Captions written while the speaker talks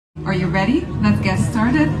Are you ready? Let's get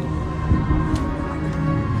started.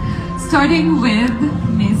 Starting with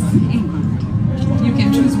Miss England. You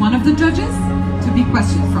can choose one of the judges to be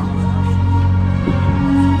questioned from.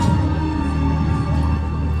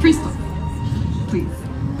 Crystal, please.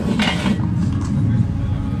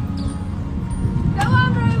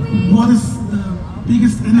 Hello, Romy. What is the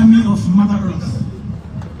biggest enemy of Mother Earth?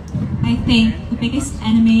 I think the biggest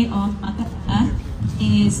enemy of Mother Earth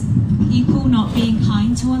is people not being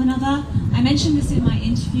kind to one another. I mentioned this in my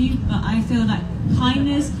interview, but I feel that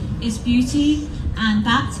kindness is beauty, and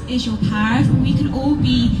that is your power. If we can all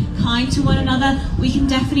be kind to one another, we can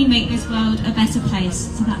definitely make this world a better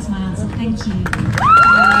place. So that's my answer. Thank you.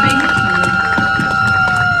 Thank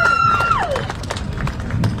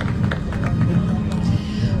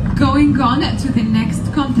you. Going on to the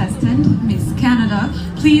next contestant, Miss Canada.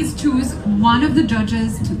 Please choose one of the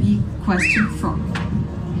judges to be questioned from.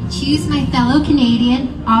 Choose my fellow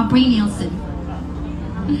Canadian, Aubrey Nielsen.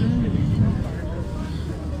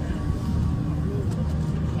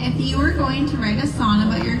 If you were going to write a song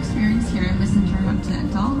about your experience here at Miss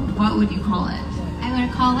Intercontinental, what would you call it? I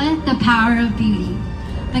would call it The Power of Beauty.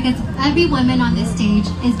 Because every woman on this stage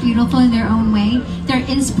is beautiful in their own way. They're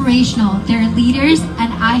inspirational, they're leaders,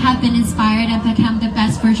 and I have been inspired and become the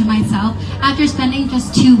best version of myself after spending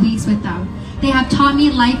just 2 weeks with them. They have taught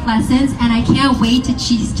me life lessons, and I can't wait to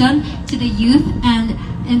teach them to the youth and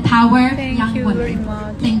empower young women.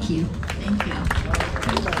 Thank you. Thank you.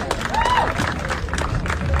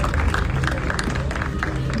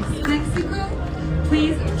 Mexico,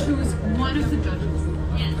 please choose one of the judges.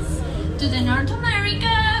 Yes. To the North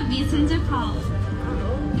America, Vicente Paul.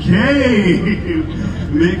 Okay,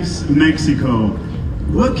 Mexico.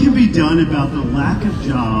 What can be done about the lack of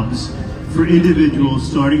jobs for individuals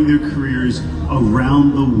starting their careers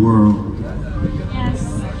around the world?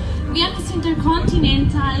 Yes. Being Miss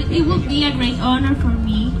Intercontinental, it would be a great honor for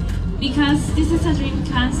me because this is a dream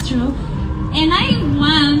comes true. And I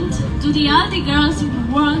want to all the girls in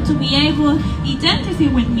the world to be able to identify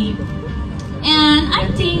with me. And I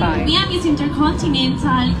think being Miss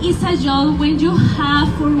Intercontinental is a job when you have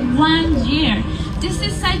for 1 year. This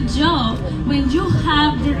is a job when you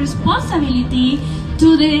have the responsibility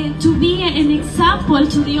to be an example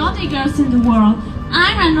to the other girls in the world.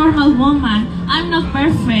 I'm a normal woman, I'm not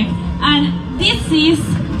perfect, and this is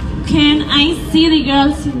can I see the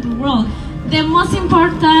girls in the world. The most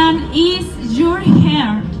important is your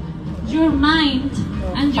heart, your mind,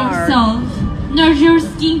 and yourself. Not your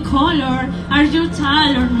skin color, are you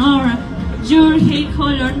tall or not, your hair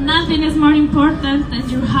color. Nothing is more important than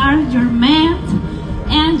your heart, your mind,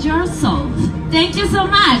 and your soul. Thank you so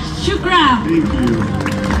much. Shukran. Thank you.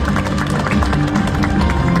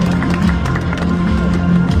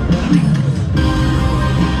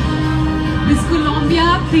 Miss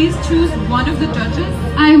Colombia, please choose one of the judges.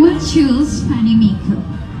 I would choose Fanny Miko.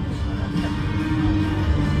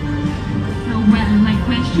 So, well, my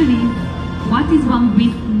question is, what is one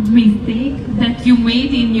big mistake that you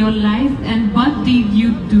made in your life, and what did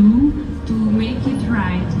you do to make it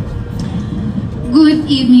right? Good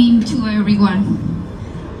evening to everyone.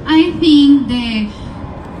 I think the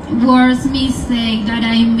worst mistake that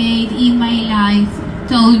I made in my life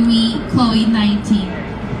told me COVID-19.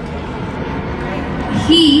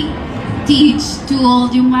 He teach to all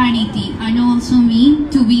humanity and also me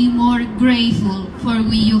to be more grateful for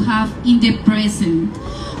what you have in the present.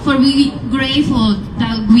 For we grateful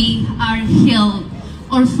that we are healed,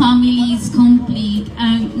 our family is complete,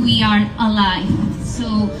 and we are alive.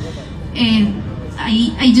 So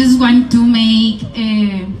I just want to make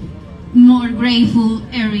more grateful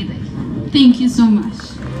every day. Thank you so much.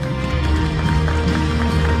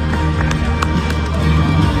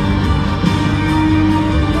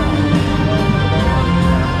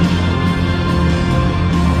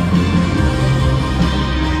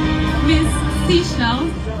 Miss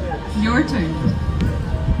Seychelles, your turn.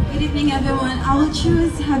 Good evening, everyone. I will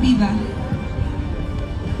choose Habiba.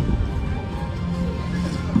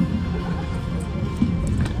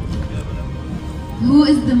 Who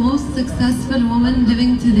is the most successful woman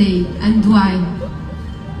living today and why?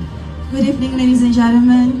 Good evening, ladies and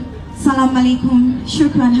gentlemen. Salam alaikum.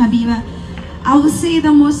 Shukran, Habiba. I would say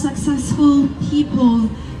the most successful people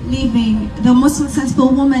living, the most successful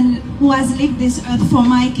woman who has lived this earth for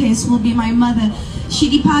my case will be my mother. She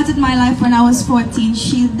departed my life when I was 14.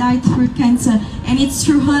 She died through cancer, and it's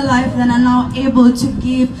through her life that I'm now able to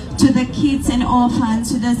give to the kids and orphans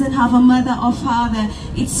who doesn't have a mother or father.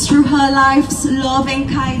 It's through her life's love and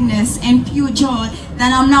kindness and pure joy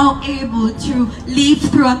that I'm now able to live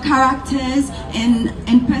through her characters and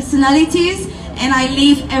personalities and I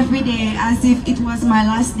live every day as if it was my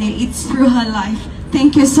last day. It's through her life.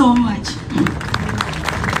 Thank you so much.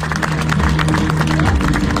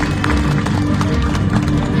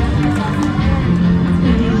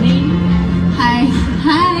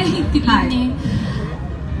 Good evening.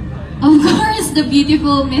 Of course, the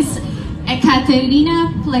beautiful Miss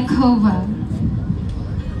Ekaterina Plekova.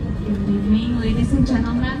 Good evening, ladies and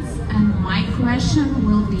gentlemen. And my question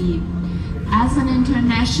will be, as an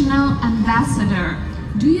international ambassador,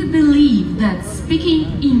 do you believe that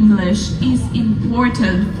speaking English is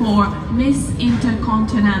important for Miss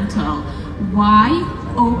Intercontinental? Why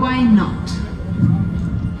or why not?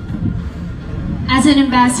 As an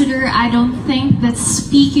ambassador, I don't think that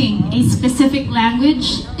speaking a specific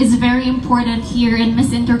language is very important here in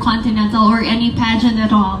Miss Intercontinental or any pageant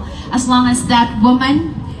at all. As long as that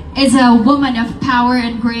woman is a woman of power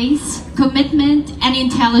and grace, commitment and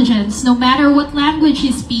intelligence, no matter what language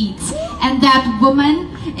she speaks, and that woman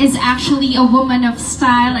is actually a woman of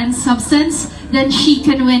style and substance, then she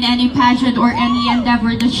can win any pageant or any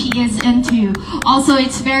endeavor that she is into. Also,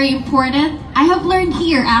 it's very important. I have learned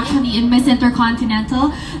here actually in Miss Intercontinental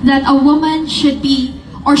that a woman should be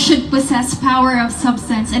or should possess power of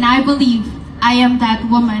substance, and I believe I am that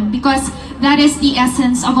woman because that is the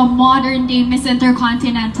essence of a modern day Miss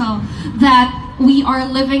Intercontinental, that we are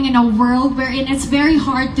living in a world wherein it's very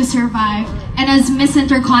hard to survive, and as Miss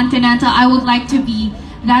Intercontinental I would like to be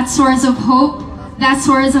that source of hope, that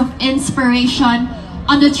source of inspiration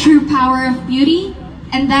on the true power of beauty,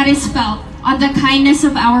 and that is felt on the kindness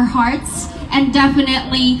of our hearts and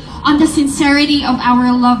definitely on the sincerity of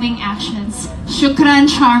our loving actions. Shukran,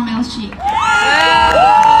 Charmel Sheikh.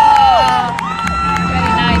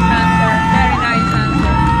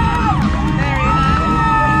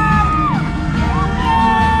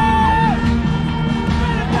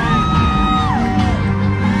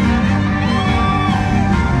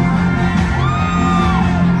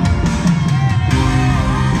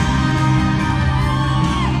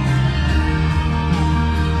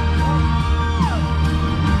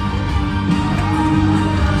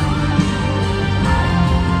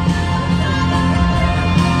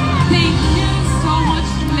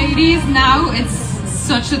 Now it's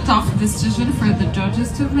such a tough decision for the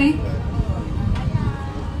judges to make.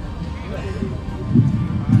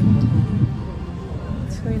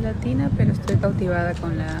 Soy latina, pero estoy cautivada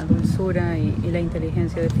con la dulzura y la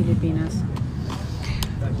inteligencia de Filipinas.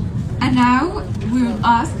 And now we will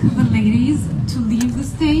ask the ladies to leave the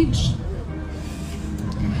stage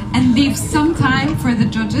and leave some time for the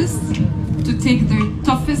judges to take their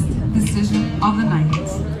toughest decision of the night.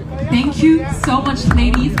 Thank you so much,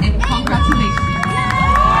 ladies, and congratulations.